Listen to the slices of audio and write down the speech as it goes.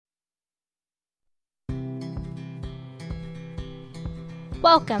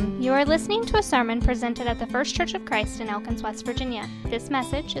Welcome. You are listening to a sermon presented at the First Church of Christ in Elkins, West Virginia. This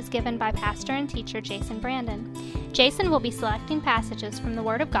message is given by pastor and teacher Jason Brandon. Jason will be selecting passages from the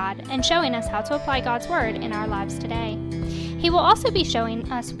Word of God and showing us how to apply God's Word in our lives today. He will also be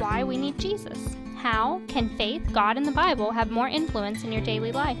showing us why we need Jesus. How can faith, God, and the Bible have more influence in your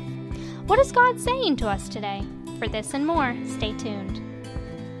daily life? What is God saying to us today? For this and more, stay tuned.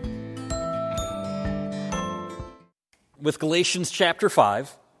 With Galatians chapter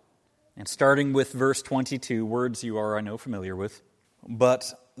 5, and starting with verse 22, words you are, I know, familiar with.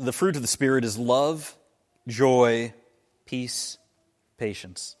 But the fruit of the Spirit is love, joy, peace,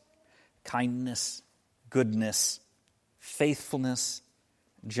 patience, kindness, goodness, faithfulness,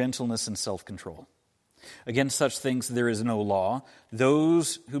 gentleness, and self-control. Against such things there is no law.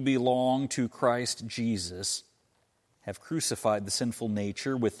 Those who belong to Christ Jesus have crucified the sinful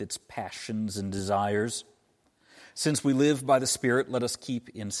nature with its passions and desires. Since we live by the Spirit, let us keep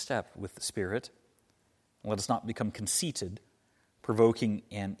in step with the Spirit. Let us not become conceited, provoking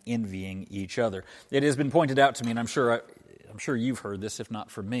and envying each other. It has been pointed out to me, and I'm sure you've heard this, if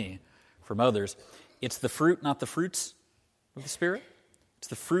not from me, from others. It's the fruit, not the fruits of the Spirit. It's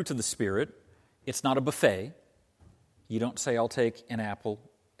the fruit of the Spirit. It's not a buffet. You don't say, I'll take an apple,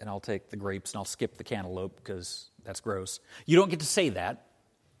 and I'll take the grapes, and I'll skip the cantaloupe, because that's gross. You don't get to say that.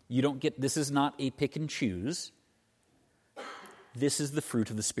 This is not a pick and choose. This is the fruit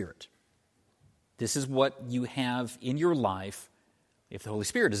of the Spirit. This is what you have in your life if the Holy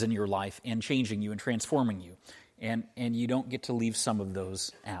Spirit is in your life and changing you and transforming you. And you don't get to leave some of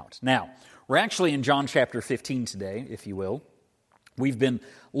those out. Now, we're actually in John chapter 15 today, if you will. We've been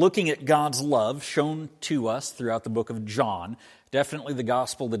looking at God's love shown to us throughout the book of John. Definitely the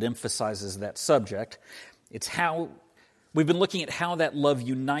gospel that emphasizes that subject. We've been looking at how that love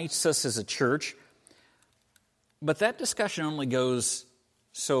unites us as a church. But that discussion only goes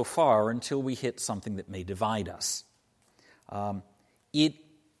so far until we hit something that may divide us. It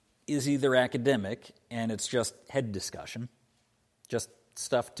is either academic, and it's just head discussion, just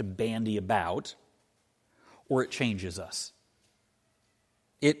stuff to bandy about, or it changes us.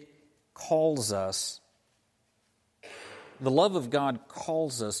 It calls us, the love of God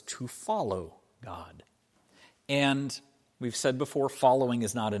calls us to follow God. And we've said before, following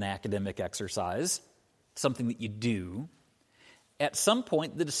is not an academic exercise. Something that you do. At some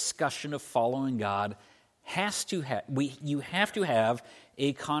point, the discussion of following God you have to have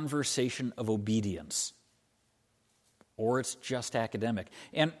a conversation of obedience, or it's just academic.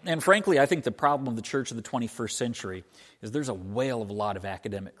 And frankly, I think the problem of the church of the 21st century is there's a whale of a lot of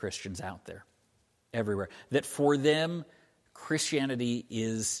academic Christians out there, everywhere, that for them, Christianity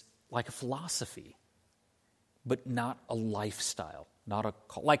is like a philosophy, but not a lifestyle, not a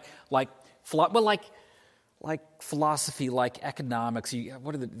like philosophy, like economics.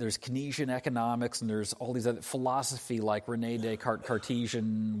 There's Keynesian economics, and there's all these other philosophy like Rene Descartes,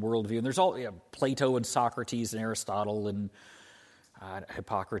 Cartesian worldview, and there's all Plato and Socrates and Aristotle and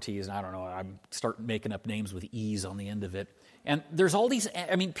Hippocrates, and I don't know. I'm starting making up names with E's on the end of it. And there's all these.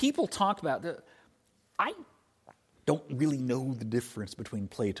 People talk about. I don't really know the difference between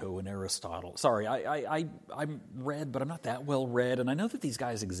Plato and Aristotle. Sorry, I'm read, but I'm not that well read, and I know that these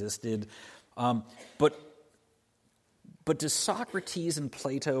guys existed, But does Socrates and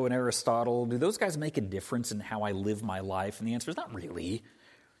Plato and Aristotle, do those guys make a difference in how I live my life? And the answer is not really.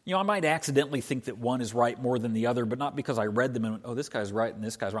 I might accidentally think that one is right more than the other, but not because I read them and went, oh, this guy's right and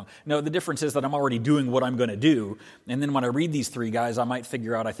this guy's wrong. No, the difference is that I'm already doing what I'm going to do. And then when I read these three guys, I might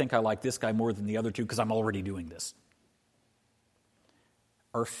figure out I think I like this guy more than the other two because I'm already doing this.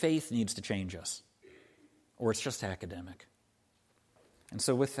 Our faith needs to change us, or it's just academic. And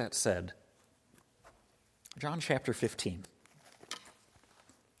so with that said, John chapter 15.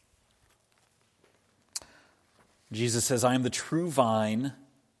 Jesus says, I am the true vine,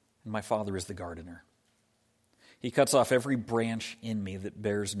 and my Father is the gardener. He cuts off every branch in me that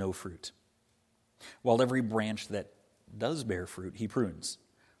bears no fruit, while every branch that does bear fruit he prunes,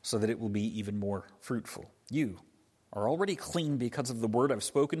 so that it will be even more fruitful. You are already clean because of the word I've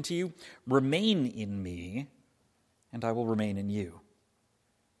spoken to you. Remain in me, and I will remain in you.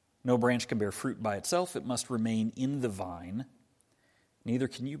 No branch can bear fruit by itself. It must remain in the vine. Neither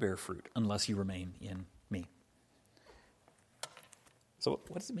can you bear fruit unless you remain in me. So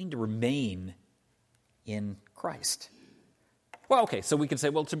what does it mean to remain in Christ? Well, okay, so we can say,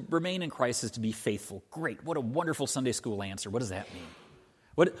 well, to remain in Christ is to be faithful. Great. What a wonderful Sunday school answer. What does that mean?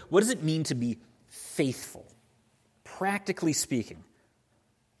 What does it mean to be faithful? Practically speaking,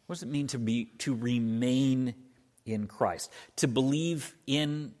 what does it mean to remain in Christ? To believe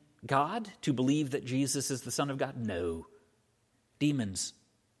in God? To believe that Jesus is the Son of God? No. Demons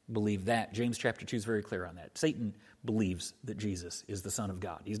believe that. James chapter 2 is very clear on that. Satan believes that Jesus is the Son of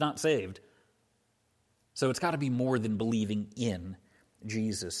God. He's not saved. So it's got to be more than believing in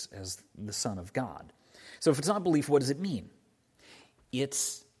Jesus as the Son of God. So if it's not belief, what does it mean?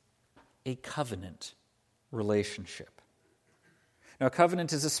 It's a covenant relationship. Now, a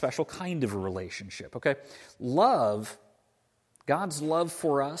covenant is a special kind of a relationship, okay? Love, God's love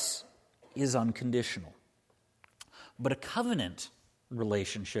for us is unconditional. But a covenant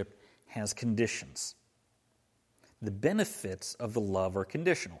relationship has conditions. The benefits of the love are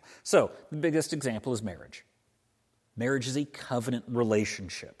conditional. So, the biggest example is marriage. Marriage is a covenant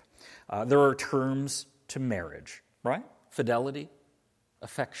relationship. There are terms to marriage, right? Fidelity,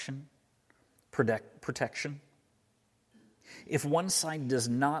 affection, protection. If one side does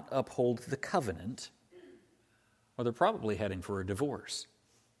not uphold the covenant, well, they're probably heading for a divorce.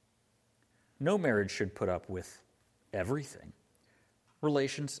 No marriage should put up with everything.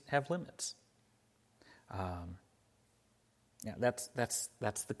 Relations have limits. That's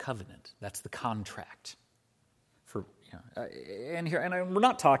the covenant. That's the contract. We're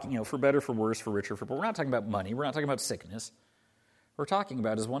not talking, for better, for worse, for richer, for poor. We're not talking about money. We're not talking about sickness. We're talking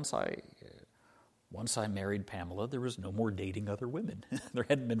about is once I married Pamela, there was no more dating other women. There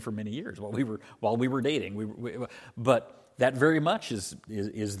hadn't been for many years while we were dating. But that very much is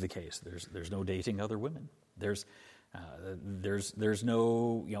the case. There's no dating other women. There's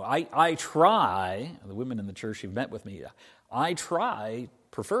no, I try, the women in the church who've met with me,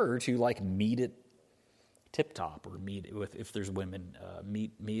 prefer to meet at Tip Top or meet with, if there's women,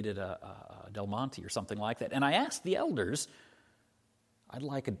 meet at a Del Monte or something like that. And I asked the elders, I'd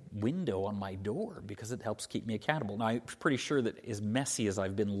like a window on my door because it helps keep me accountable. Now, I'm pretty sure that as messy as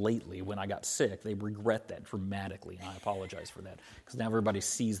I've been lately when I got sick, they regret that dramatically, and I apologize for that because now everybody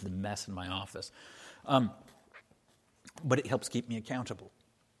sees the mess in my office. But it helps keep me accountable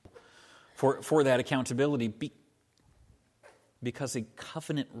for that accountability because a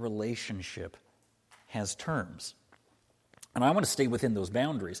covenant relationship has terms. And I want to stay within those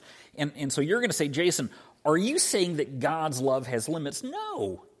boundaries. And so you're going to say, Jason, are you saying that God's love has limits?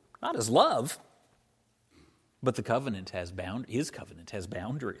 No, not his love. But the covenant has his covenant has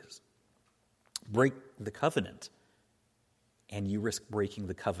boundaries. Break the covenant, and you risk breaking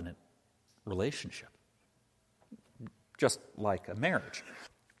the covenant relationship. Just like a marriage.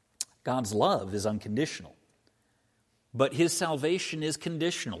 God's love is unconditional. But his salvation is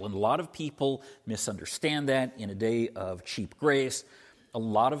conditional, and a lot of people misunderstand that in a day of cheap grace. A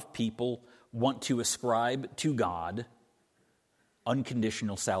lot of people want to ascribe to God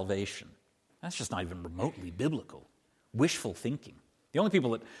unconditional salvation. That's just not even remotely biblical. Wishful thinking. The only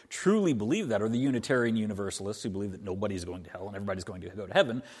people that truly believe that are the Unitarian Universalists who believe that nobody's going to hell and everybody's going to go to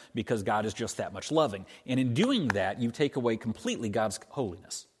heaven because God is just that much loving. And in doing that, you take away completely God's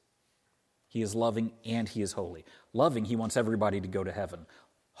holiness. He is loving and he is holy. Loving, he wants everybody to go to heaven.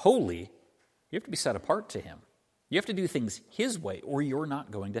 Holy, you have to be set apart to him. You have to do things his way or you're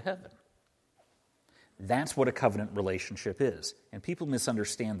not going to heaven. That's what a covenant relationship is. And people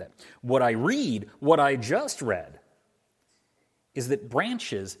misunderstand that. What I just read, is that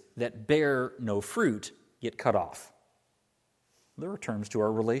branches that bear no fruit get cut off. There are terms to our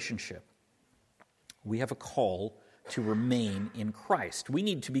relationship. We have a call to remain in Christ. We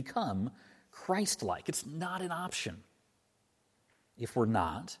need to become Christ-like. It's not an option. If we're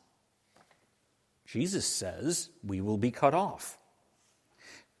not, Jesus says we will be cut off.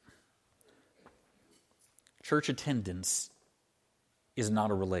 Church attendance is not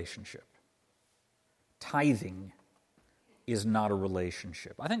a relationship. Tithing is not a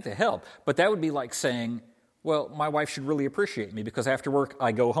relationship. I think they help, but that would be like saying, well, my wife should really appreciate me because after work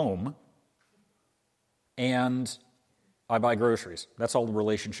I go home and I buy groceries. That's all the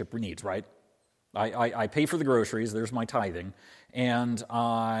relationship needs, right? I pay for the groceries, there's my tithing, and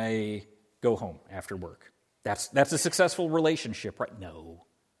I go home after work. That's a successful relationship, right? No,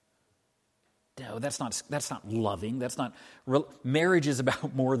 that's not loving. Marriage is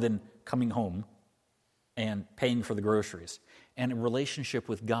about more than coming home and paying for the groceries. And a relationship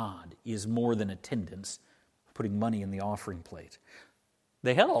with God is more than attendance, putting money in the offering plate.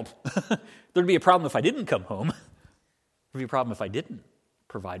 They help. There'd be a problem if I didn't come home. There'd be a problem if I didn't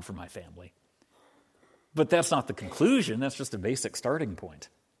provide for my family. But that's not the conclusion. That's just a basic starting point.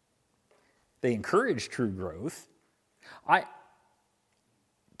 They encourage true growth.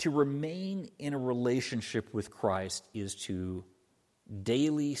 To remain in a relationship with Christ is to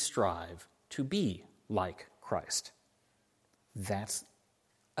daily strive to be like Christ. That's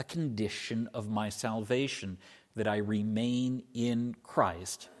a condition of my salvation, that I remain in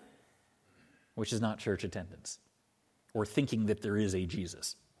Christ, which is not church attendance. or thinking that there is a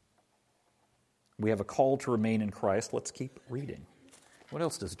Jesus. We have a call to remain in Christ. Let's keep reading. What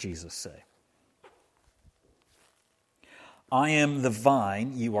else does Jesus say? I am the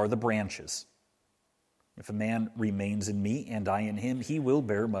vine, you are the branches. If a man remains in me and I in him, he will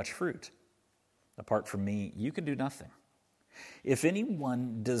bear much fruit. Apart from me, you can do nothing. If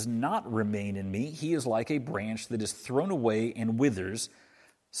anyone does not remain in me, he is like a branch that is thrown away and withers.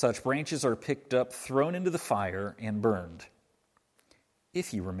 Such branches are picked up, thrown into the fire, and burned.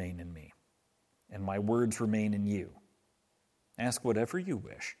 If you remain in me, and my words remain in you, ask whatever you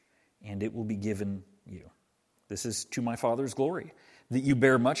wish, and it will be given you. This is to my Father's glory, that you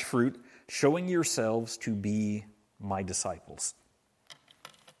bear much fruit, showing yourselves to be my disciples.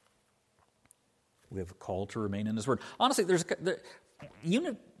 We have a call to remain in his word. Honestly,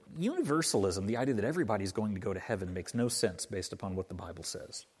 universalism, the idea that everybody's going to go to heaven, makes no sense based upon what the Bible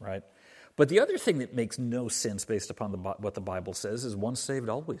says, right? But the other thing that makes no sense based upon what the Bible says is once saved,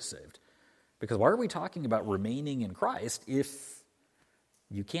 always saved. Because why are we talking about remaining in Christ if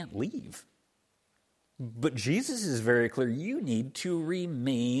you can't leave? But Jesus is very clear. You need to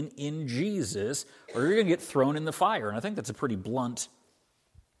remain in Jesus or you're going to get thrown in the fire. And I think that's a pretty blunt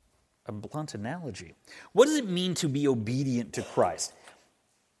analogy. What does it mean to be obedient to Christ?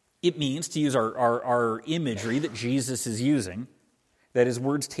 It means, to use our imagery that Jesus is using, that his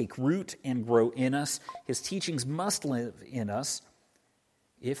words take root and grow in us. His teachings must live in us.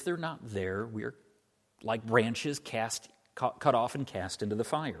 If they're not there, we're like branches cut off and cast into the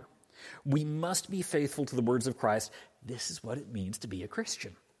fire. We must be faithful to the words of Christ. This is what it means to be a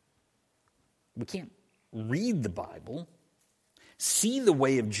Christian. We can't read the Bible, see the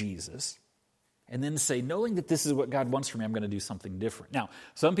way of Jesus, and then say, knowing that this is what God wants from me, I'm going to do something different. Now,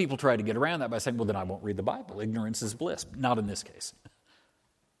 some people try to get around that by saying, well, then I won't read the Bible. Ignorance is bliss. Not in this case.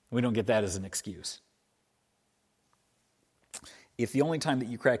 We don't get that as an excuse. If the only time that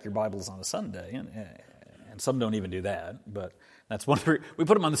you crack your Bible is on a Sunday, and some don't even do that, but that's one we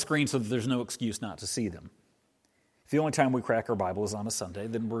put them on the screen so that there's no excuse not to see them. If the only time we crack our Bible is on a Sunday,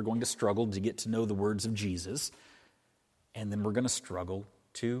 then we're going to struggle to get to know the words of Jesus, and then we're going to struggle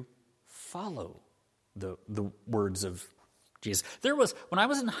to follow the words of Jesus. When I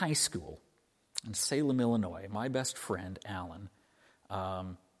was in high school in Salem, Illinois, my best friend, Alan,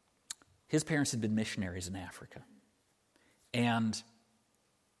 his parents had been missionaries in Africa. And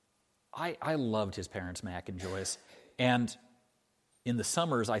I loved his parents, Mac and Joyce. And in the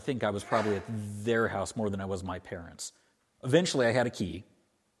summers, I think I was probably at their house more than I was my parents. Eventually, I had a key.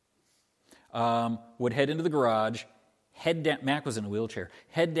 Would head into the garage, head down. Mac was in a wheelchair.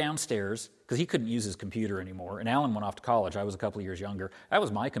 Head downstairs, because he couldn't use his computer anymore. And Alan went off to college. I was a couple of years younger. That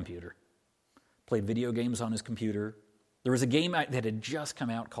was my computer. Played video games on his computer. There was a game that had just come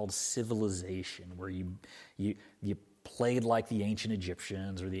out called Civilization, where you played like the ancient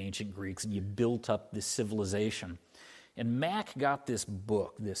Egyptians or the ancient Greeks, and you built up this civilization. And Mac got this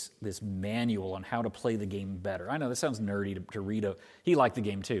book, this manual on how to play the game better. I know this sounds nerdy to read. He liked the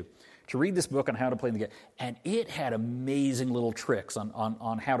game too. To read this book on how to play the game, and it had amazing little tricks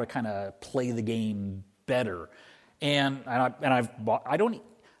on how to kind of play the game better. I don't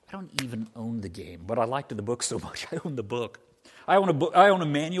even own the game, but I liked the book so much I own the book. I own a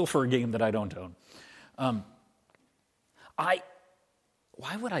manual for a game that I don't own.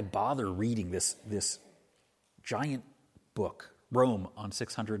 Why would I bother reading this giant book, Rome on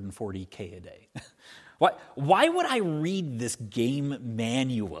 640K a day? Why would I read this game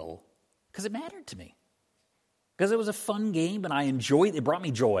manual? Because it mattered to me. Because it was a fun game and I enjoyed it. It brought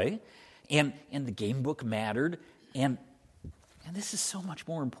me joy. And the game book mattered. And this is so much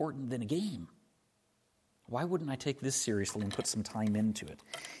more important than a game. Why wouldn't I take this seriously and put some time into it?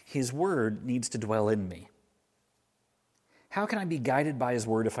 His word needs to dwell in me. How can I be guided by his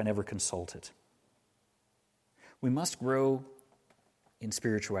word if I never consult it? We must grow in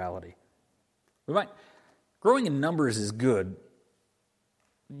spirituality. Growing in numbers is good,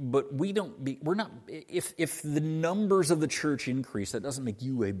 but if the numbers of the church increase, that doesn't make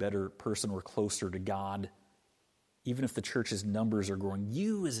you a better person or closer to God. Even if the church's numbers are growing,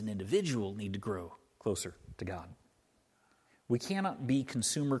 you as an individual need to grow closer to God. We cannot be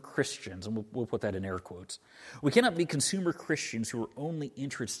consumer Christians, and we'll put that in air quotes. We cannot be consumer Christians who are only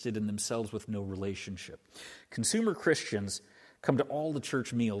interested in themselves with no relationship. Consumer Christians come to all the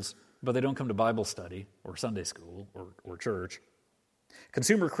church meals, but they don't come to Bible study or Sunday school or church.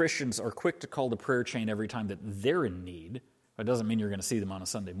 Consumer Christians are quick to call the prayer chain every time that they're in need. It doesn't mean you're going to see them on a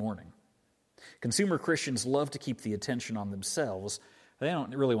Sunday morning. Consumer Christians love to keep the attention on themselves. They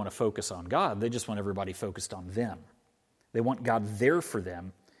don't really want to focus on God. They just want everybody focused on them. They want God there for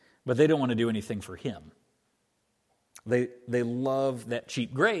them, but they don't want to do anything for him. They love that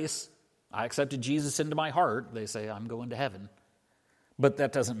cheap grace. I accepted Jesus into my heart. They say, I'm going to heaven. But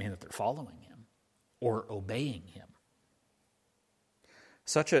that doesn't mean that they're following him or obeying him.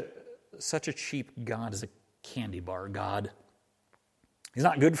 Such a cheap God is a candy bar God. He's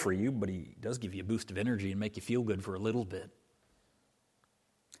not good for you, but he does give you a boost of energy and make you feel good for a little bit.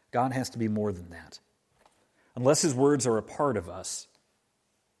 God has to be more than that. Unless his words are a part of us,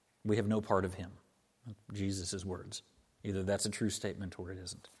 we have no part of him. Jesus' words. Either that's a true statement or it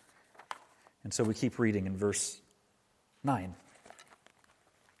isn't. And so we keep reading in verse 9.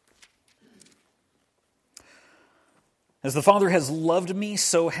 As the Father has loved me,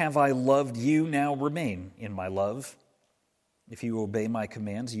 so have I loved you. Now remain in my love. If you obey my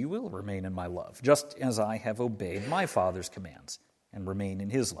commands, you will remain in my love, just as I have obeyed my Father's commands and remain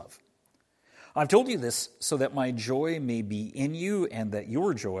in his love. I've told you this so that my joy may be in you and that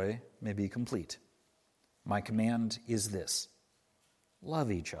your joy may be complete. My command is this: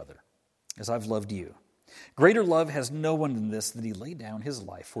 love each other as I've loved you. Greater love has no one than this, that he laid down his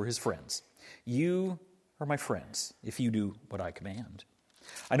life for his friends. You are my friends if you do what I command.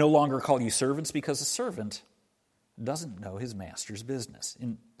 I no longer call you servants, because a servant doesn't know his master's business.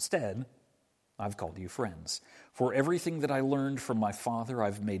 Instead, I've called you friends. For everything that I learned from my Father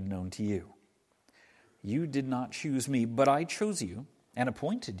I've made known to you. You did not choose me, but I chose you and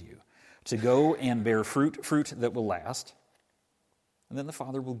appointed you to go and bear fruit that will last. And then the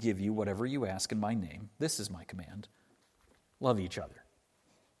Father will give you whatever you ask in my name. This is my command: love each other.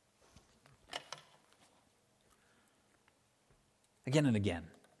 Again and again,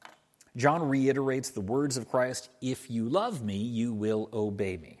 John reiterates the words of Christ: if you love me, you will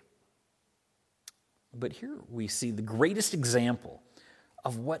obey me. But here we see the greatest example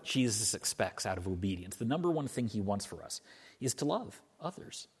of what Jesus expects out of obedience. The number one thing he wants for us is to love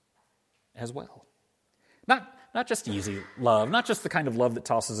others as well. Not just easy love, not just the kind of love that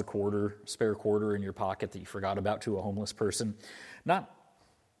tosses a spare quarter in your pocket that you forgot about to a homeless person. Not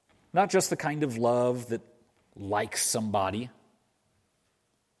just the kind of love that likes somebody,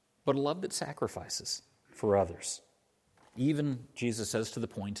 but a love that sacrifices for others. Even, Jesus says, to the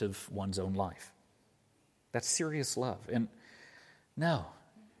point of one's own life. That's serious love. And no,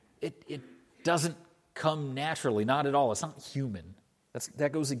 it doesn't come naturally, not at all. It's not human.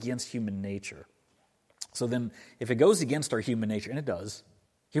 That goes against human nature. So then, if it goes against our human nature, and it does,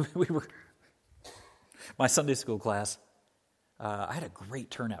 my Sunday school class, I had a great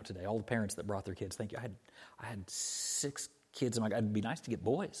turnout today. All the parents that brought their kids, thank you. I had 6 kids. It'd be nice to get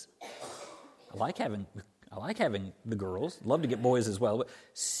boys. I like having the girls. Love to get boys as well. But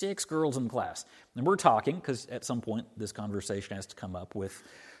 6 girls in the class, and we're talking because at some point this conversation has to come up with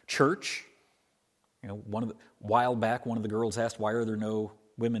church. You know, while back, one of the girls asked, "Why are there no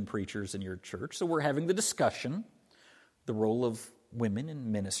women preachers in your church?" So we're having the discussion, the role of women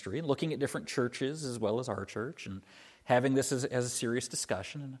in ministry, and looking at different churches as well as our church, and having this as a serious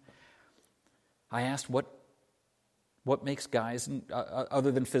discussion. And I asked, what makes guys,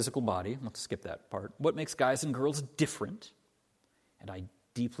 other than physical body, let's skip that part, what makes guys and girls different? And I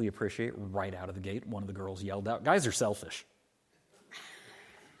deeply appreciate, right out of the gate, one of the girls yelled out, "Guys are selfish."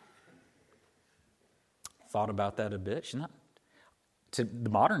 Thought about that a bit. She's not, to the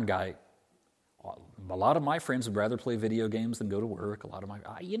modern guy, a lot of my friends would rather play video games than go to work. A lot of my,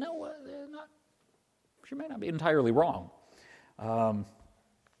 you know what, she may not be entirely wrong. I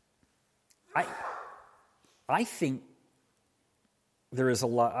think there is a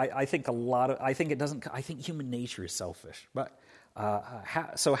lot. I think it doesn't. I think human nature is selfish. But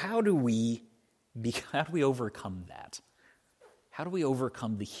how do we overcome that? How do we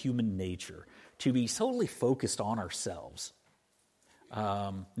overcome the human nature to be solely focused on ourselves?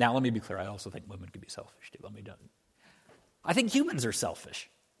 Now, let me be clear. I also think women can be selfish too. I think humans are selfish.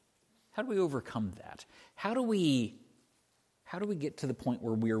 How do we overcome that? How do we get to the point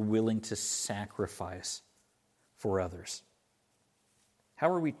where we are willing to sacrifice for others?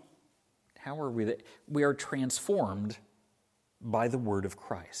 How are we that we are transformed by the word of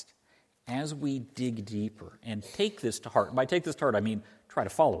Christ as we dig deeper and take this to heart. By take this to heart, I mean try to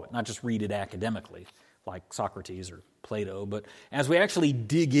follow it, not just read it academically like Socrates or Plato, but as we actually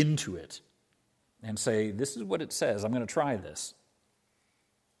dig into it and say, this is what it says, I'm going to try this,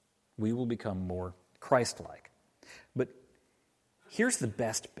 we will become more Christ-like. But here's the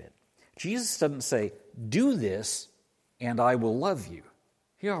best bit. Jesus doesn't say, do this and I will love you.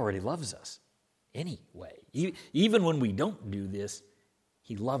 He already loves us anyway. Even when we don't do this,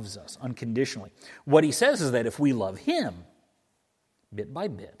 he loves us unconditionally. What he says is that if we love him, bit by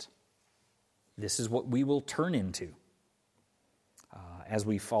bit, this is what we will turn into as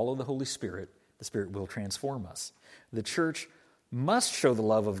we follow the Holy Spirit The Spirit will transform us. The church must show the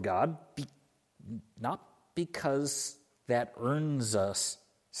love of God, not because that earns us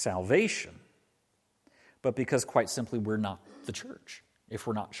salvation, but because quite simply we're not the church if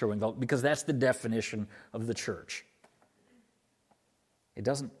we're not showing love, because that's the definition of the church. It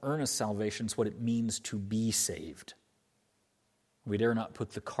doesn't earn us salvation, it's what it means to be saved. We dare not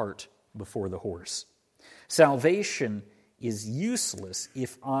put the cart before the horse. Salvation is useless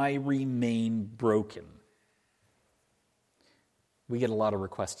if I remain broken. We get a lot of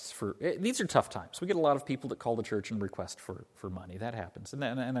requests for, these are tough times. We get a lot of people that call the church and request for money. That happens. And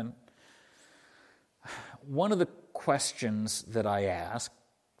then one of the questions that I ask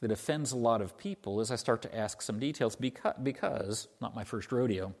that offends a lot of people is I start to ask some details because not my first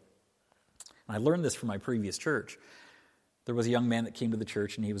rodeo. And I learned this from my previous church. There was a young man that came to the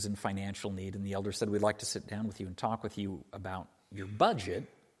church and he was in financial need, and the elder said, "We'd like to sit down with you and talk with you about your budget."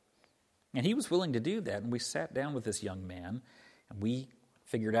 And he was willing to do that, and we sat down with this young man, and we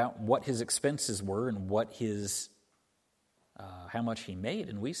figured out what his expenses were and what his, how much he made,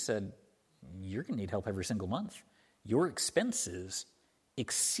 and we said, "You're going to need help every single month. Your expenses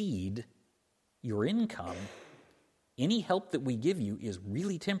exceed your income. Any help that we give you is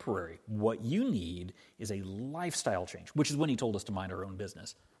really temporary. What you need is a lifestyle change," which is when he told us to mind our own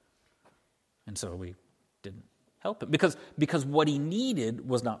business. And so we didn't help him because what he needed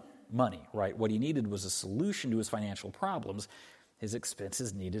was not money, right? What he needed was a solution to his financial problems. His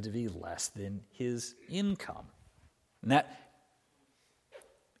expenses needed to be less than his income.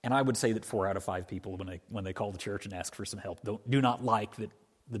 And I would say that 4 out of 5 people, when they call the church and ask for some help, do not like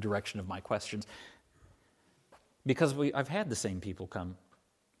the direction of my questions. Because I've had the same people come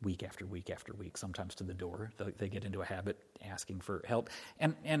week after week after week, sometimes to the door. They get into a habit asking for help.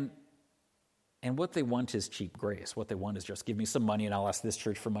 And what they want is cheap grace. What they want is just give me some money and I'll ask this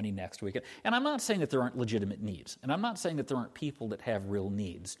church for money next week. And I'm not saying that there aren't legitimate needs. And I'm not saying that there aren't people that have real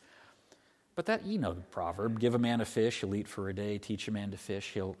needs. But that, you know the proverb, give a man a fish, he'll eat for a day. Teach a man to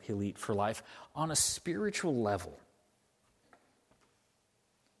fish, he'll eat for life. On a spiritual level,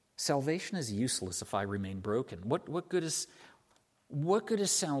 salvation is useless if I remain broken. What good is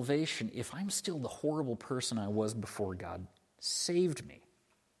salvation if I'm still the horrible person I was before God saved me?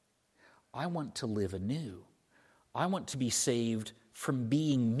 I want to live anew. I want to be saved from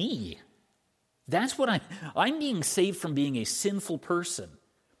being me. That's what I'm being saved from being a sinful person.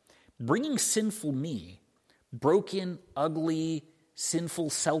 Bringing sinful me, broken, ugly,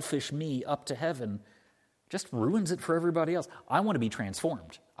 sinful, selfish me up to heaven just ruins it for everybody else. I want to be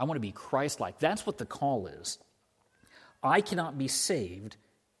transformed. I want to be Christ-like. That's what the call is. I cannot be saved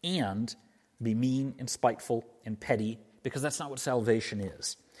and be mean and spiteful and petty, because that's not what salvation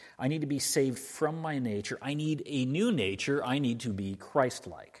is. I need to be saved from my nature. I need a new nature. I need to be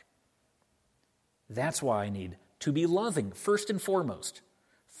Christ-like. That's why I need to be loving, first and foremost.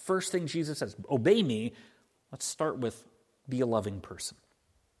 First thing Jesus says, obey me. Let's start with be a loving person.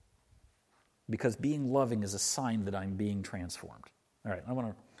 Because being loving is a sign that I'm being transformed. All right, I want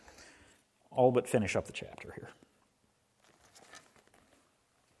to all but finish up the chapter here.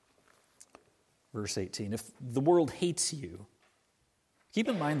 Verse 18, if the world hates you, keep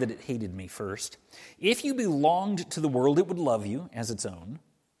in mind that it hated me first. If you belonged to the world, it would love you as its own.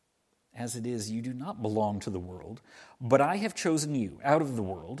 As it is, you do not belong to the world, but I have chosen you out of the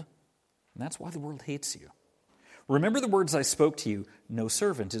world, and that's why the world hates you. Remember the words I spoke to you, no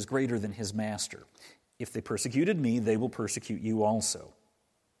servant is greater than his master. If they persecuted me, they will persecute you also.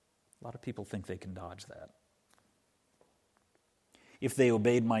 A lot of people think they can dodge that. If they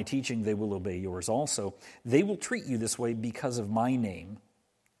obeyed my teaching, they will obey yours also. They will treat you this way because of my name,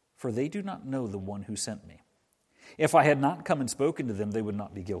 for they do not know the one who sent me. If I had not come and spoken to them, they would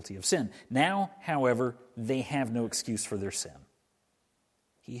not be guilty of sin. Now, however, they have no excuse for their sin.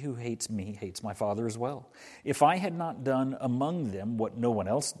 He who hates me hates my Father as well. If I had not done among them what no one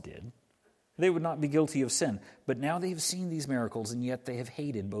else did, they would not be guilty of sin. But now they have seen these miracles, and yet they have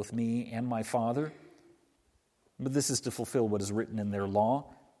hated both me and my Father. But this is to fulfill what is written in their law.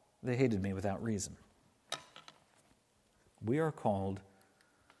 They hated me without reason. We are called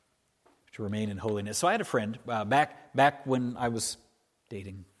to remain in holiness. So I had a friend back when I was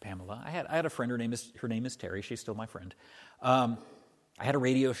dating Pamela. I had a friend. Her name is Terry. She's still my friend. I had a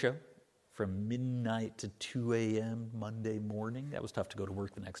radio show from midnight to 2 a.m. Monday morning. That was tough to go to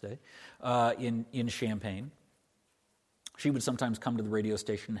work the next day in Champaign. She would sometimes come to the radio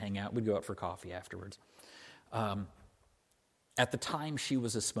station and hang out. We'd go out for coffee afterwards. At the time, she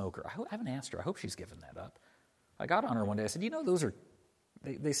was a smoker. I haven't asked her. I hope she's given that up. I got on her one day. I said, those are,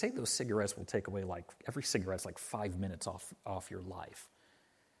 they say those cigarettes will take away every cigarette's 5 minutes off your life.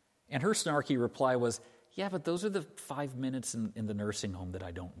 And her snarky reply was, yeah, but those are the 5 minutes in the nursing home that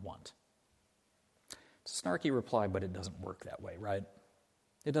I don't want. It's a snarky reply, but it doesn't work that way, right?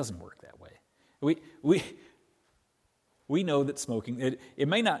 It doesn't work that way. We know that smoking,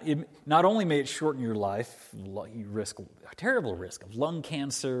 not only may it shorten your life, you risk a terrible risk of lung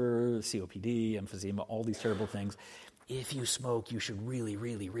cancer, COPD, emphysema, all these terrible things. If you smoke, you should really,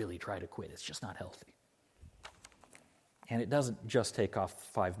 really, really try to quit. It's just not healthy. And it doesn't just take off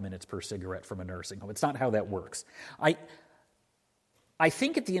 5 minutes per cigarette from a nursing home. It's not how that works. I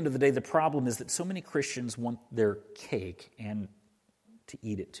think at the end of the day, the problem is that so many Christians want their cake and to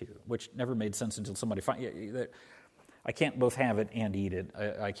eat it too, which never made sense until somebody I can't both have it and eat it.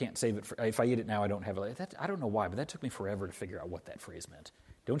 I can't save it. If I eat it now, I don't have it. I don't know why, but that took me forever to figure out what that phrase meant.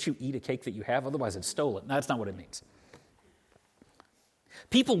 Don't you eat a cake that you have? Otherwise, it's stolen. No, that's not what it means.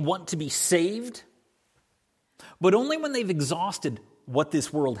 People want to be saved, but only when they've exhausted what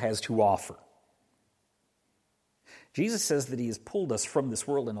this world has to offer. Jesus says that he has pulled us from this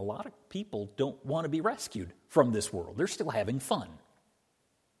world, and a lot of people don't want to be rescued from this world. They're still having fun.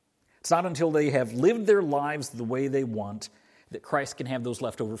 It's not until they have lived their lives the way they want that Christ can have those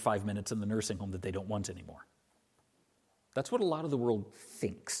leftover 5 minutes in the nursing home that they don't want anymore. That's what a lot of the world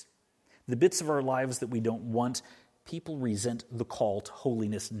thinks. The bits of our lives that we don't want, people resent the call to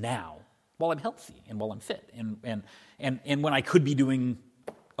holiness now, while I'm healthy and while I'm fit and when I could be doing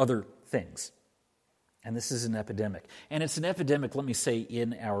other things. And this is an epidemic. And it's an epidemic, let me say,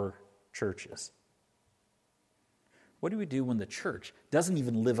 in our churches. What do we do when the church doesn't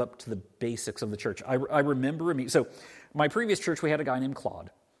even live up to the basics of the church? I remember, so my previous church, we had a guy named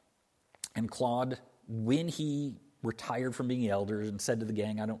Claude. And Claude, when he retired from being elder and said to the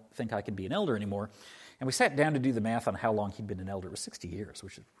gang, I don't think I can be an elder anymore, and we sat down to do the math on how long he'd been an elder. It was 60 years,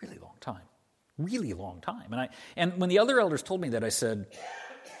 which is a really long time. Really long time. And when the other elders told me that, I said,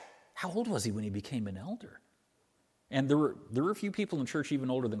 how old was he when he became an elder? And there were a few people in church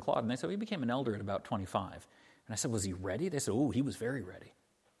even older than Claude, and they said, he became an elder at about 25. And I said, was he ready? They said, he was very ready.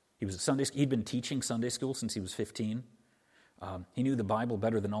 He'd been teaching Sunday school since he was 15. He knew the Bible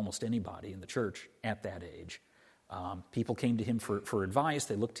better than almost anybody in the church at that age. People came to him for advice.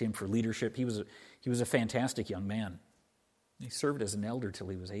 They looked to him for leadership. He was a fantastic young man. He served as an elder till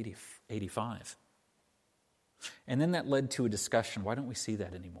he was 85. And then that led to a discussion. Why don't we see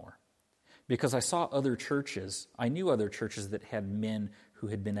that anymore? Because I knew other churches that had men who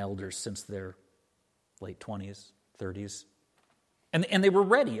had been elders since their late 20s, 30s. And they were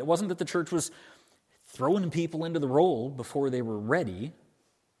ready. It wasn't that the church was throwing people into the role before they were ready.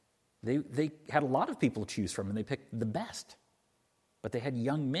 They had a lot of people to choose from, and they picked the best. But they had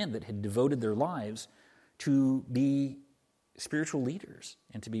young men that had devoted their lives to be spiritual leaders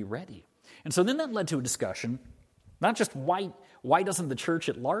and to be ready. And so then that led to a discussion, not just why doesn't the church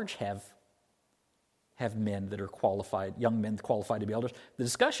at large have men that are qualified, young men qualified to be elders. The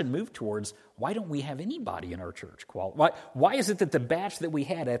discussion moved towards, why don't we have anybody in our church qualified? Why is it that the batch that we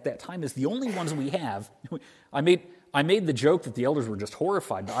had at that time is the only ones we have? I made the joke that the elders were just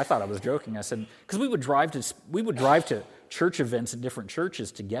horrified. I thought I was joking. I said, because we would drive to church events at different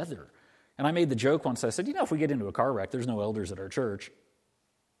churches together. And I made the joke once. I said, if we get into a car wreck, there's no elders at our church.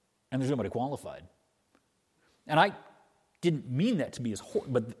 And there's nobody qualified. And I didn't mean that to be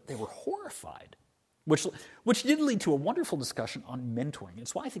but they were horrified. Which did lead to a wonderful discussion on mentoring.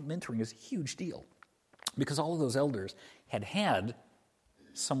 It's why I think mentoring is a huge deal. Because all of those elders had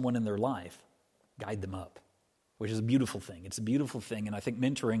someone in their life guide them up, which is a beautiful thing. It's a beautiful thing, and I think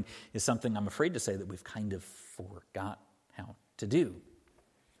mentoring is something I'm afraid to say that we've kind of forgot how to do.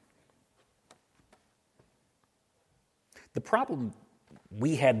 The problem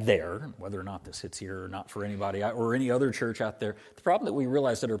we had there, whether or not this hits here or not for anybody or any other church out there, the problem that we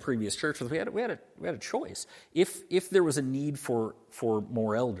realized at our previous church was we had a choice. If there was a need for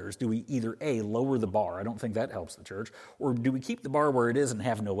more elders, do we either A, lower the bar, I don't think that helps the church, or do we keep the bar where it is and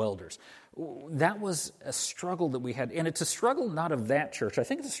have no elders? That was a struggle that we had, and it's a struggle not of that church. I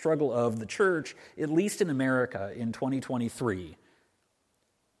think it's a struggle of the church, at least in America in 2023,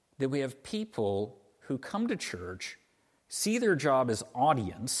 that we have people who come to church, see their job as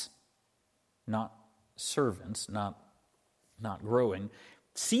audience, not servants, not growing.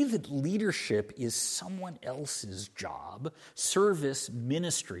 See that leadership is someone else's job. Service,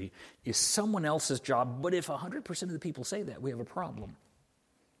 ministry is someone else's job. But if 100% of the people say that, we have a problem.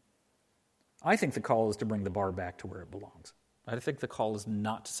 I think the call is to bring the bar back to where it belongs. I think the call is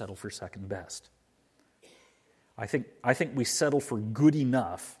not to settle for second best. I think we settle for good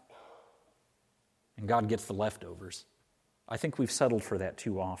enough, and God gets the leftovers. I think we've settled for that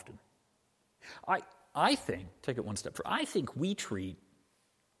too often. I think, take it one step further, I think we treat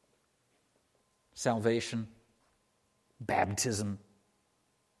salvation, baptism,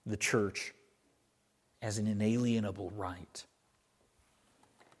 the church, as an inalienable right.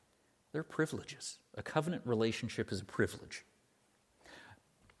 They're privileges. A covenant relationship is a privilege.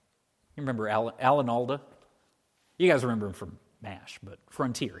 You remember Alan Alda? You guys remember him from MASH, but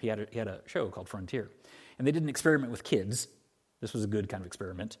Frontier. He had a show called Frontier. And they did an experiment with kids. This was a good kind of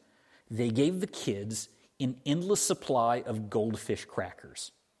experiment. They gave the kids an endless supply of goldfish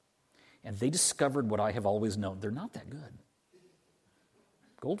crackers. And they discovered what I have always known. They're not that good.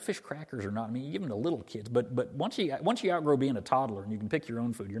 Goldfish crackers are not, I mean, you give them to little kids, but once you outgrow being a toddler and you can pick your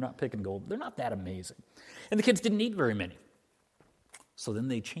own food, you're not picking gold, they're not that amazing. And the kids didn't eat very many. So then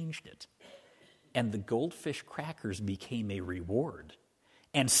they changed it. And the goldfish crackers became a reward.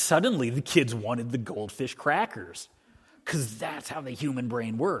 And suddenly the kids wanted the goldfish crackers, because that's how the human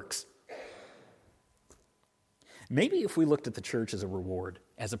brain works. Maybe if we looked at the church as a reward,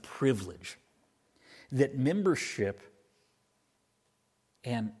 as a privilege, that membership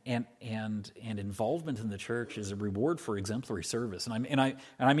and involvement in the church is a reward for exemplary service. And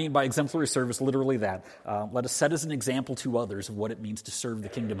I mean by exemplary service literally that. Let us set as an example to others of what it means to serve the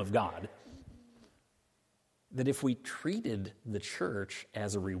kingdom of God. That if we treated the church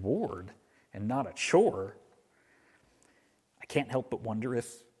as a reward and not a chore, I can't help but wonder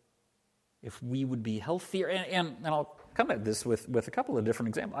if we would be healthier. And I'll come at this with a couple of different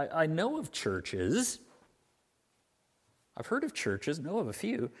examples. I know of churches, I've heard of churches, know of a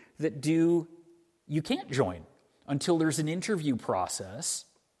few, that you can't join until there's an interview process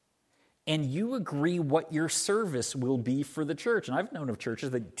and you agree what your service will be for the church. And I've known of churches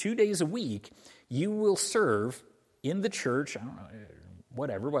that 2 days a week you will serve in the church, I don't know,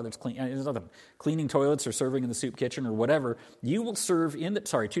 whatever, whether it's cleaning toilets or serving in the soup kitchen or whatever, you will serve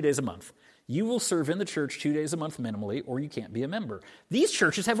 2 days a month. You will serve in the church 2 days a month minimally, or you can't be a member. These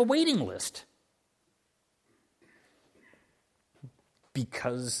churches have a waiting list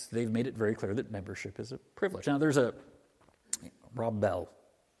because they've made it very clear that membership is a privilege. Now, there's Rob Bell,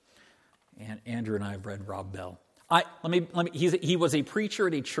 and Andrew and I have read Rob Bell. He was a preacher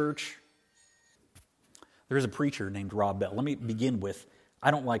at a church. There is a preacher named Rob Bell. Let me begin with,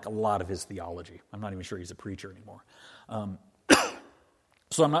 I don't like a lot of his theology. I'm not even sure he's a preacher anymore.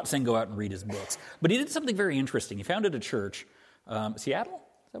 So I'm not saying go out and read his books. But he did something very interesting. He founded a church, Seattle?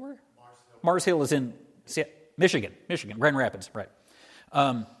 Is that where? Mars Hill is in Michigan, Grand Rapids, right.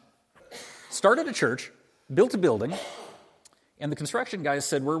 Started a church, built a building, and the construction guys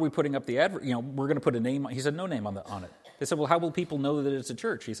said, where are we putting up the advert? We're going to put a name. He said, no name on it. They said, well, how will people know that it's a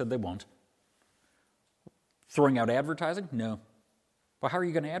church? He said, they won't. Throwing out advertising? No. Well, how are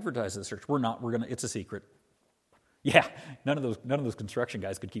you going to advertise this church? We're not. It's a secret. Yeah, none of those construction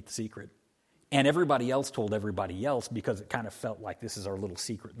guys could keep the secret. And everybody else told everybody else because it kind of felt like this is our little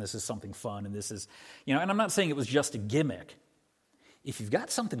secret and this is something fun and this is, and I'm not saying it was just a gimmick. If you've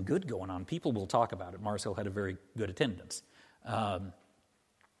got something good going on, people will talk about it. Mars Hill had a very good attendance.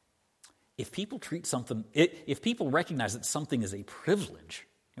 If people recognize that something is a privilege,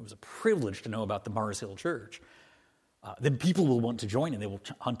 it was a privilege to know about the Mars Hill Church, then people will want to join and they will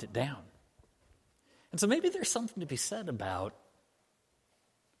hunt it down. And so maybe there's something to be said about,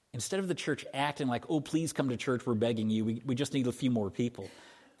 instead of the church acting like, oh, please come to church, we're begging you, we just need a few more people.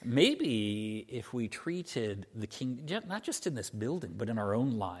 Maybe if we treated the king, not just in this building, but in our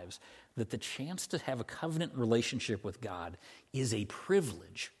own lives, that the chance to have a covenant relationship with God is a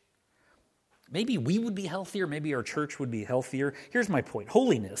privilege. Maybe we would be healthier, maybe our church would be healthier. Here's my point.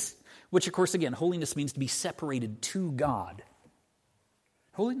 Holiness, which of course, again, holiness means to be separated to God.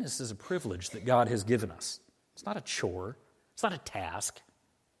 Holiness is a privilege that God has given us. It's not a chore. It's not a task.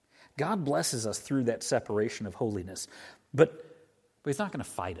 God blesses us through that separation of holiness. But He's not going to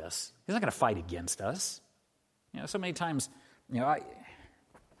fight us. He's not going to fight against us. So many times,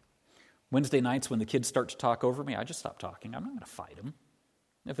 Wednesday nights when the kids start to talk over me, I just stop talking. I'm not going to fight them.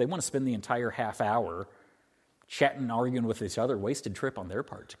 If they want to spend the entire half hour chatting and arguing with each other, wasted trip on their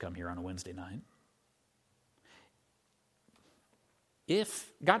part to come here on a Wednesday night.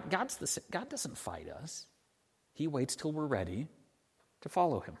 If God doesn't fight us, He waits till we're ready to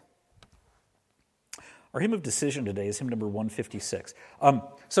follow Him. Our hymn of decision today is hymn number 156.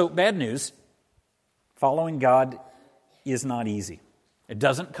 So bad news, following God is not easy. It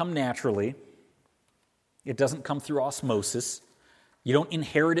doesn't come naturally. It doesn't come through osmosis. You don't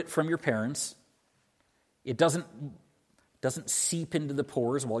inherit it from your parents. It doesn't seep into the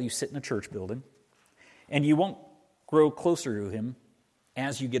pores while you sit in a church building. And you won't grow closer to Him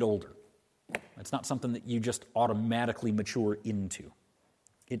as you get older. It's not something that you just automatically mature into.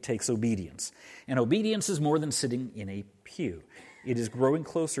 It takes obedience. And obedience is more than sitting in a pew. It is growing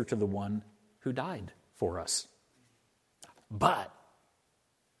closer to the one who died for us. But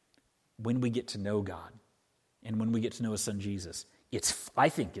when we get to know God and when we get to know His Son Jesus, I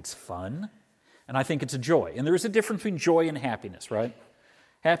think it's fun and I think it's a joy. And there is a difference between joy and happiness, right?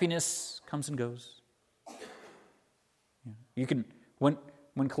 Happiness comes and goes. You can, when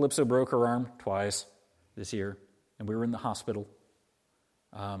Calypso broke her arm twice this year and we were in the hospital,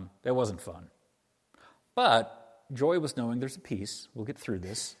 that wasn't fun. But joy was knowing there's a peace. We'll get through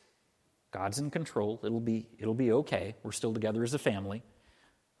this. God's in control. It'll be okay. We're still together as a family,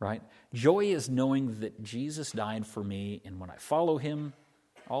 right? Joy is knowing that Jesus died for me, and when I follow Him,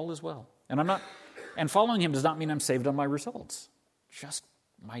 all is well. And following Him does not mean I'm saved on my results. Just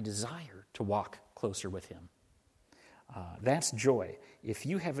my desire to walk closer with Him. That's joy. If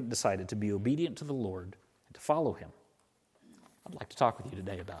you haven't decided to be obedient to the Lord and to follow Him, I'd like to talk with you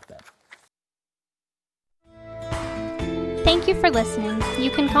today about that. Thank you for listening. You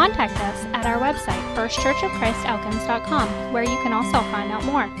can contact us at our website, firstchurchofchristelkins.com, where you can also find out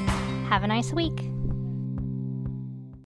more. Have a nice week.